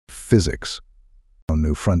physics, a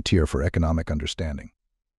new frontier for economic understanding.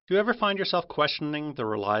 Do you ever find yourself questioning the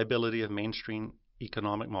reliability of mainstream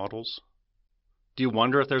economic models? Do you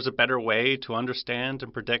wonder if there's a better way to understand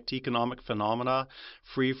and predict economic phenomena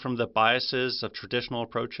free from the biases of traditional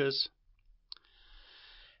approaches?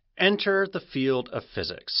 Enter the field of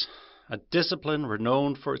physics, a discipline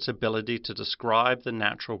renowned for its ability to describe the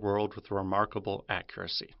natural world with remarkable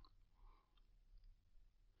accuracy.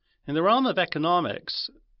 In the realm of economics,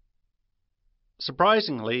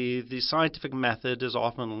 surprisingly, the scientific method is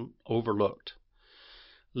often overlooked,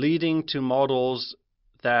 leading to models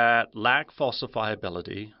that lack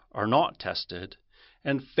falsifiability, are not tested,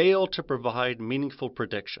 and fail to provide meaningful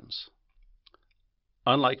predictions.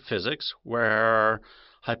 Unlike physics, where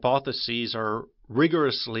hypotheses are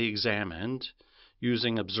rigorously examined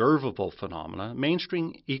using observable phenomena,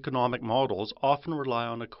 mainstream economic models often rely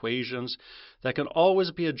on equations that can always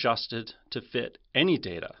be adjusted to fit any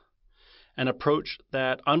data, an approach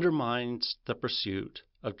that undermines the pursuit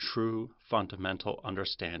of true fundamental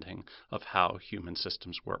understanding of how human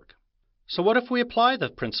systems work. So what if we apply the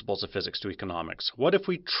principles of physics to economics? What if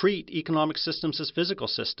we treat economic systems as physical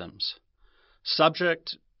systems,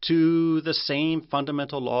 subject to the same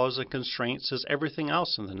fundamental laws and constraints as everything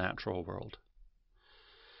else in the natural world?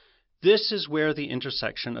 This is where the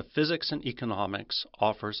intersection of physics and economics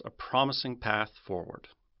offers a promising path forward.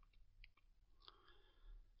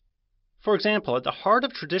 For example, at the heart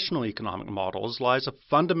of traditional economic models lies a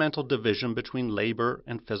fundamental division between labor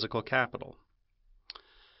and physical capital.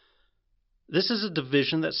 This is a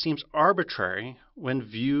division that seems arbitrary when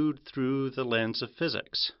viewed through the lens of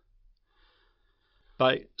physics.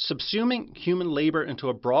 By subsuming human labor into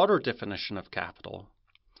a broader definition of capital,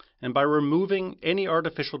 and by removing any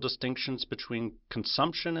artificial distinctions between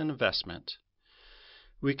consumption and investment,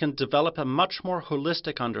 we can develop a much more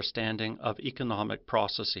holistic understanding of economic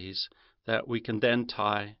processes that we can then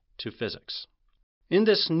tie to physics. In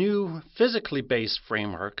this new physically based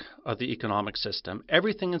framework of the economic system,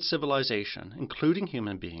 everything in civilization, including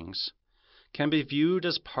human beings, can be viewed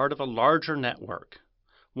as part of a larger network,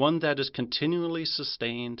 one that is continually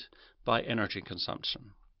sustained by energy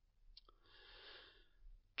consumption.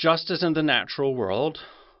 Just as in the natural world,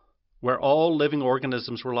 where all living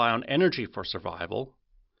organisms rely on energy for survival,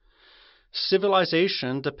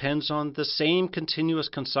 civilization depends on the same continuous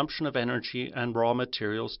consumption of energy and raw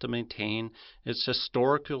materials to maintain its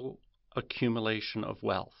historical accumulation of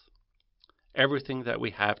wealth, everything that we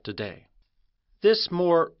have today. This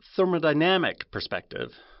more thermodynamic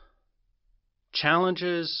perspective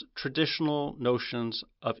challenges traditional notions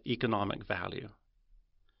of economic value.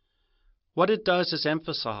 What it does is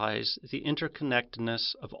emphasize the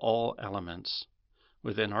interconnectedness of all elements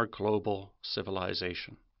within our global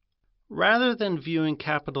civilization. Rather than viewing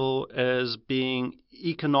capital as being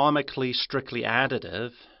economically strictly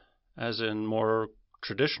additive, as in more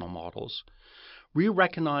traditional models, we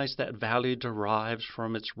recognize that value derives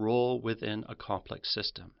from its role within a complex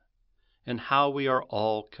system and how we are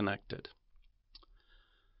all connected.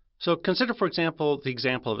 So consider, for example, the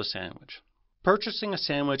example of a sandwich. Purchasing a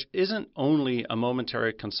sandwich isn't only a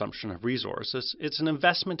momentary consumption of resources, it's an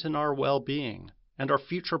investment in our well-being and our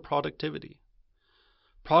future productivity.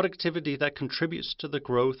 Productivity that contributes to the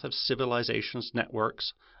growth of civilization's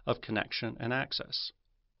networks of connection and access.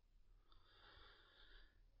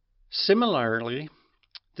 Similarly,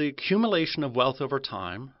 the accumulation of wealth over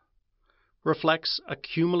time reflects a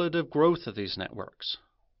cumulative growth of these networks,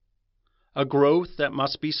 a growth that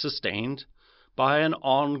must be sustained by an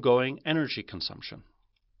ongoing energy consumption.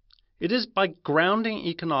 It is by grounding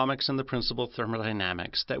economics in the principle of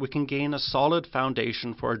thermodynamics that we can gain a solid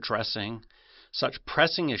foundation for addressing such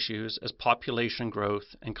pressing issues as population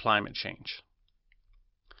growth and climate change.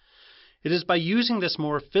 It is by using this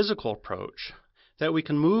more physical approach that we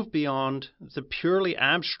can move beyond the purely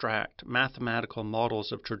abstract mathematical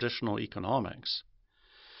models of traditional economics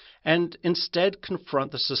and instead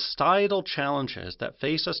confront the societal challenges that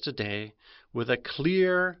face us today with a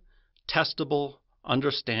clear, testable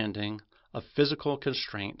understanding of physical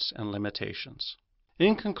constraints and limitations.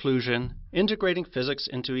 In conclusion, integrating physics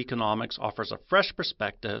into economics offers a fresh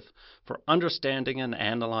perspective for understanding and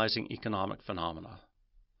analyzing economic phenomena.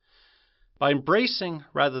 By embracing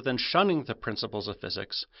rather than shunning the principles of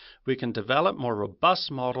physics, we can develop more robust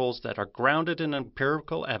models that are grounded in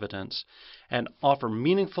empirical evidence and offer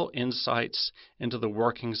meaningful insights into the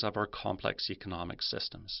workings of our complex economic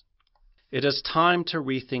systems. It is time to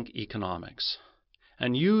rethink economics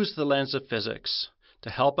and use the lens of physics to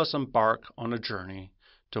help us embark on a journey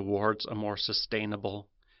towards a more sustainable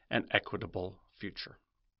and equitable future.